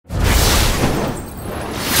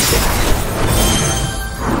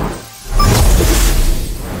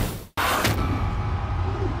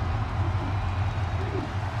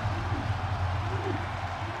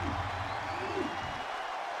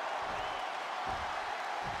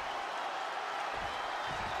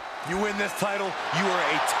You win this title, you are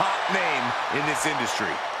a top name in this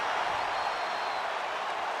industry.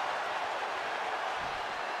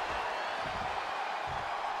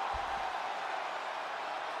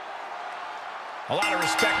 A lot of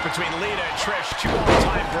respect between Lita and Trish, two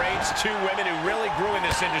all-time greats, two women who really grew in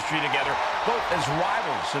this industry together, both as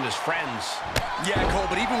rivals and as friends. Yeah, Cole,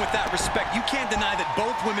 but even with that respect, you can't deny that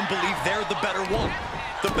both women believe they're the better one,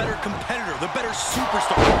 the better competitor, the better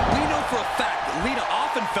superstar. We know for a fact that Lita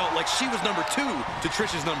often felt like she was number 2 to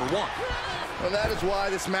Trish's number 1. Well, that is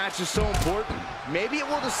why this match is so important. Maybe it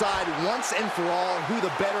will decide once and for all who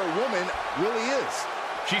the better woman really is.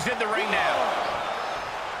 She's in the ring now.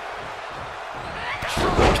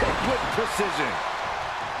 Kick with precision.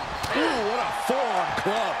 Ooh, what a forearm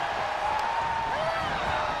club.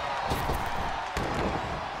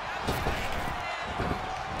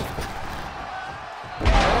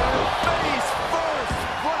 And face first,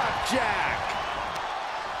 flapjack.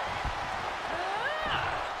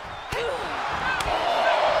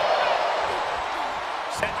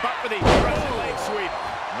 Set up for the aggressive leg sweep.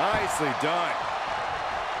 Nicely done.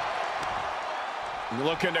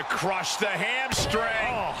 Looking to crush the hamstring.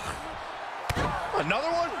 Oh. Another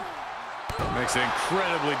one? Makes it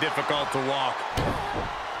incredibly difficult to walk.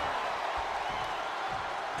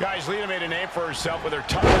 Guys, Lita made a name for herself with her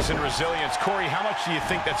toughness and resilience. Corey, how much do you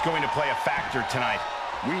think that's going to play a factor tonight?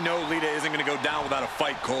 We know Lita isn't going to go down without a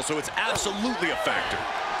fight, Cole, so it's absolutely a factor.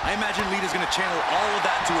 I imagine Lita's going to channel all of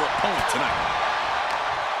that to her opponent tonight.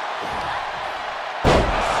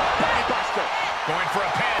 Spinebuster. Going for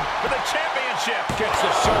a pin for the championship. Gets the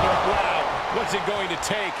shoulder up. Wow. What's it going to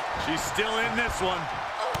take? She's still in this one.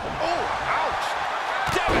 Oh, ouch.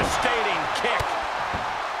 Devastating kick.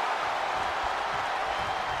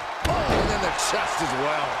 Oh, and then the chest as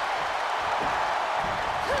well.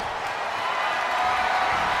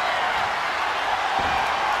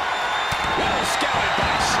 Well scouted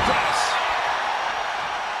by Stratus.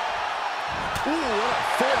 Ooh, what a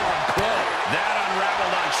forearm club. That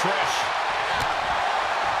unraveled on Trish.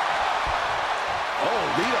 Oh,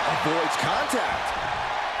 Lita avoids contact.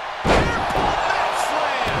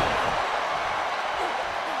 Slam.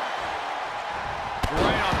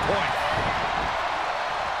 Right on point.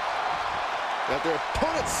 Got their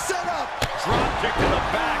opponent set up. Drop kick to the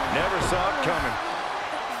back. Never saw it coming.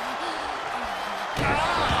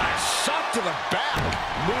 Shot to the back.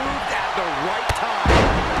 Moved at the right time.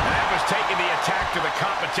 That was taking the attack to the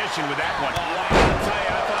competition with that one. I'll tell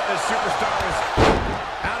you, I thought this superstar was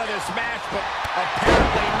out of this match, but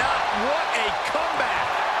apparently not. What a comeback.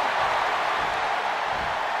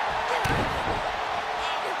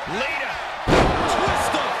 Lita.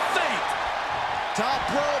 Twist of fate. Top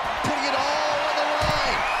rope, putting it all on the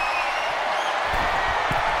line.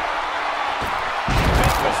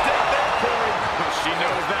 Big mistake there, Corey. She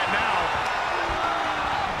knows that now.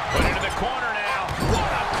 Put into the corner now.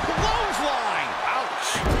 What a clothesline. Ouch.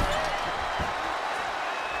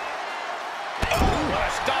 Oh, what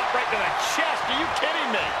a stop right to the chest. Are you kidding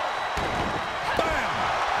me? Bam.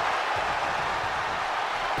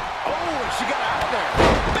 Oh, and she got out of there.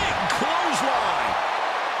 Big clothesline.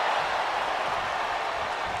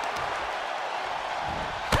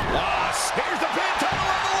 Loss. Here's the pin, title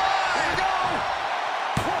on the line. Here we go.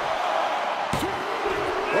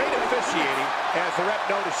 Great officiating as the ref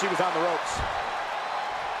noticed she was on the ropes.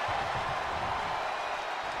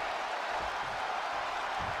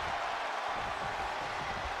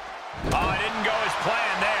 Oh, it didn't go as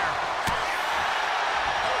planned there.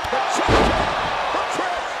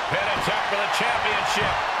 Pin attack for the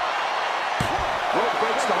championship. Rope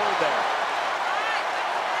breaks the hold there.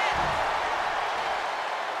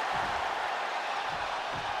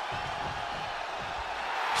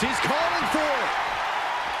 She's calling for it.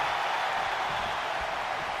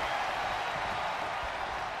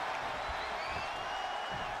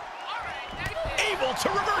 Able to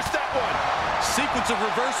reverse that one. Sequence of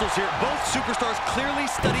reversals here. Both superstars clearly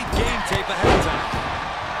studied game tape ahead of time.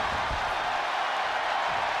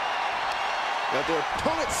 Got their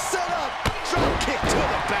opponent set up. Drop kick to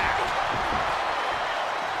the back.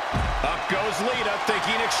 Up goes Lita,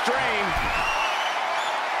 thinking extreme.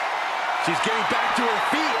 She's getting back to her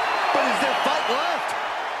feet, but is there fight left?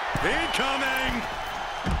 Incoming.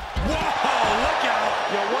 Whoa, look out.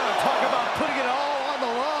 You want to talk about putting it all on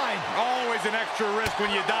the line. Always an extra risk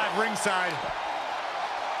when you dive ringside.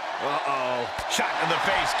 Uh-oh. Shot in the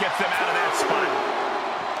face gets them out of that spot.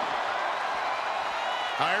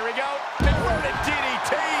 Here we go. Inverted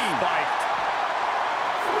DDT. Spiked.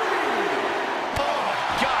 Oh, my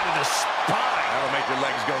God, in the spine. That'll make your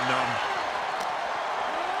legs go numb.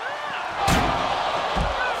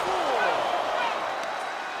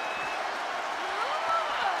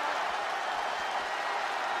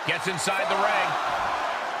 Stratus inside the ring.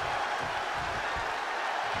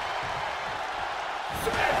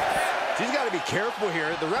 She's got to be careful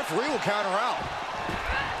here. The referee will count her out.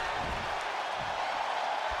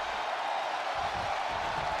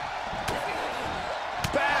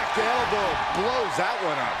 Back elbow blows that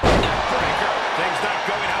one up. Breaker. Things not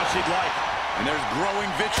going how she'd like. And there's growing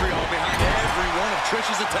vitriol behind every one of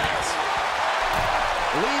Trish's attacks.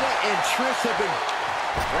 Lita and Trish have been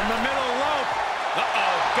from the middle rope.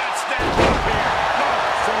 Uh-oh, got snapped up here.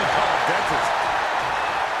 someone called a dentist.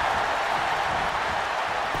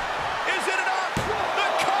 Is it enough? The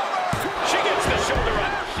cover! She gets the shoulder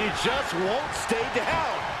up. She just won't stay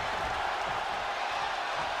down.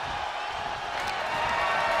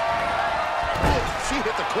 She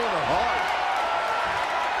hit the corner hard.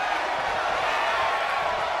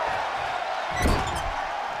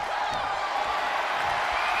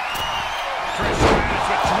 Trish Stratus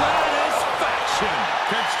with Satisfaction.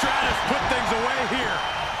 Can Stratus put things away here?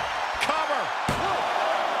 cover.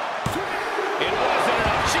 It wasn't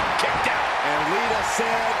enough. She kicked out. And Lita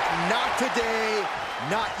said, not today,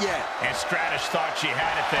 not yet. And Stratus thought she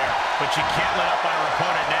had it there, but she can't let up on her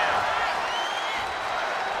opponent now.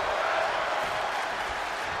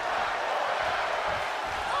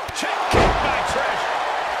 Check kick by Trish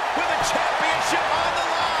with a championship on the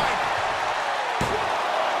line.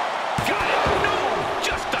 Got it. No,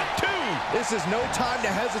 just a two. This is no time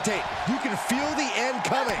to hesitate. You can feel the end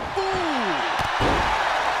coming. Ooh!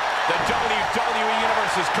 The WWE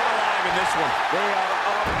Universe is come alive in this one. They are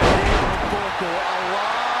up and they are vocal. A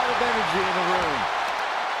lot of energy in the room.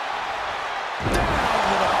 Down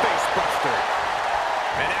with a face buster.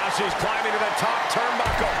 And now she's climbing to the top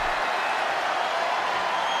turnbuckle.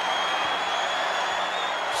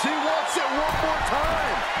 She wants it one more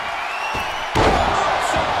time.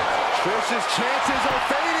 Trish's chances are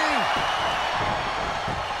fading.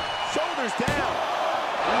 Shoulders down.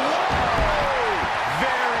 Whoa!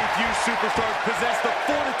 Very few superstars possess the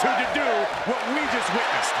fortitude to do what we just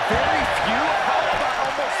witnessed. Very few? How about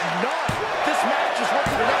almost none? This match just went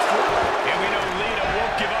to the next level. And we know Lita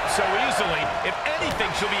won't give up so easily. If anything,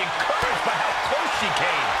 she'll be encouraged by how close she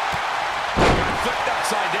came. Got flipped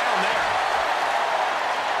upside down there.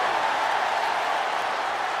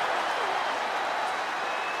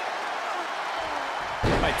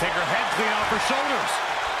 Might take her head clean off her shoulders.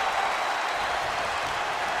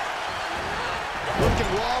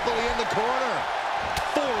 Looking wobbly in the corner.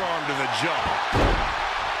 Forearm to the jaw.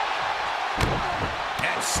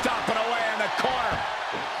 And stomping away in the corner.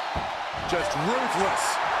 Just ruthless.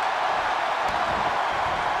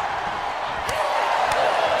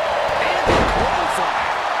 And the clothesline.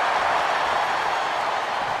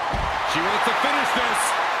 She wants to finish this.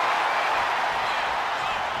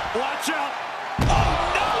 Watch out. Oh,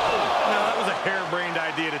 no! No, that was a harebrained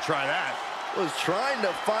idea to try that. Was trying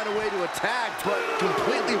to find a way to attack, but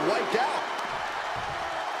completely wiped out.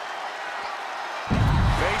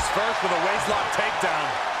 Face first with a waistlock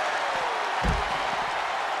takedown.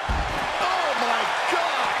 Oh, my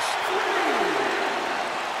gosh!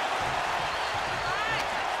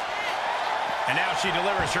 And now she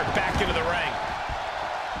delivers her back into the ring.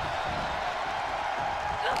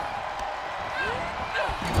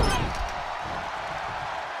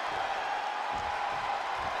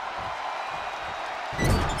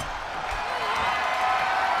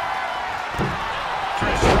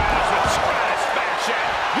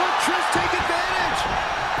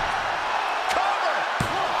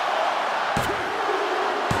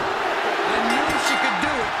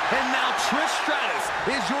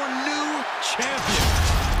 Is your new champion.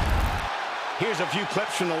 Here's a few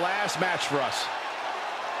clips from the last match for us.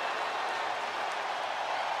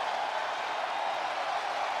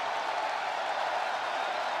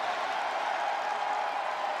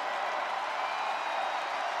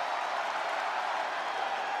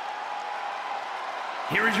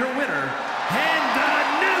 Here is your winner, and the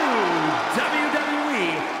new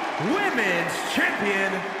WWE Women's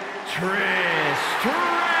Champion, Trish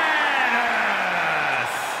Stratus.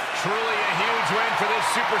 Truly a huge win for this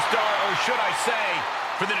superstar, or should I say,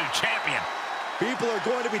 for the new champion. People are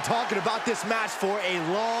going to be talking about this match for a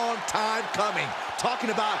long time coming. Talking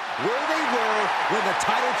about where they were when the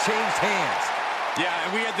title changed hands. Yeah,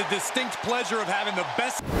 and we had the distinct pleasure of having the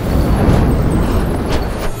best...